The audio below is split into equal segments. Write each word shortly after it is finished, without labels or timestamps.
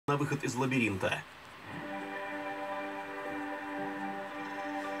на выход из лабиринта.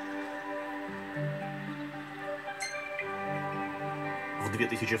 В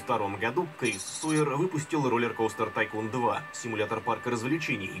 2002 году Крис Сойер выпустил Roller Coaster Tycoon 2, симулятор парка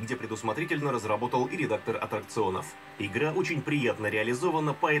развлечений, где предусмотрительно разработал и редактор аттракционов. Игра очень приятно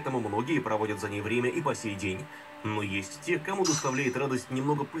реализована, поэтому многие проводят за ней время и по сей день. Но есть те, кому доставляет радость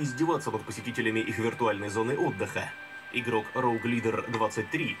немного поиздеваться над посетителями их виртуальной зоны отдыха. Игрок Rogue Leader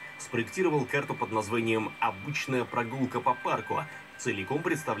 23 спроектировал карту под названием «Обычная прогулка по парку», целиком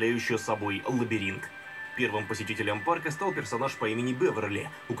представляющую собой лабиринт. Первым посетителем парка стал персонаж по имени Беверли,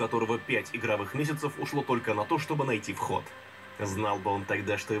 у которого 5 игровых месяцев ушло только на то, чтобы найти вход. Знал бы он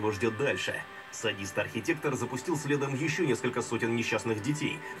тогда, что его ждет дальше. Садист-архитектор запустил следом еще несколько сотен несчастных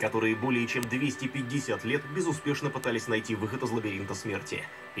детей, которые более чем 250 лет безуспешно пытались найти выход из лабиринта смерти.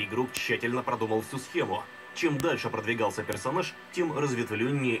 Игрок тщательно продумал всю схему. Чем дальше продвигался персонаж, тем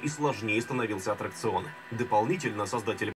разветвленнее и сложнее становился аттракцион. Дополнительно создатель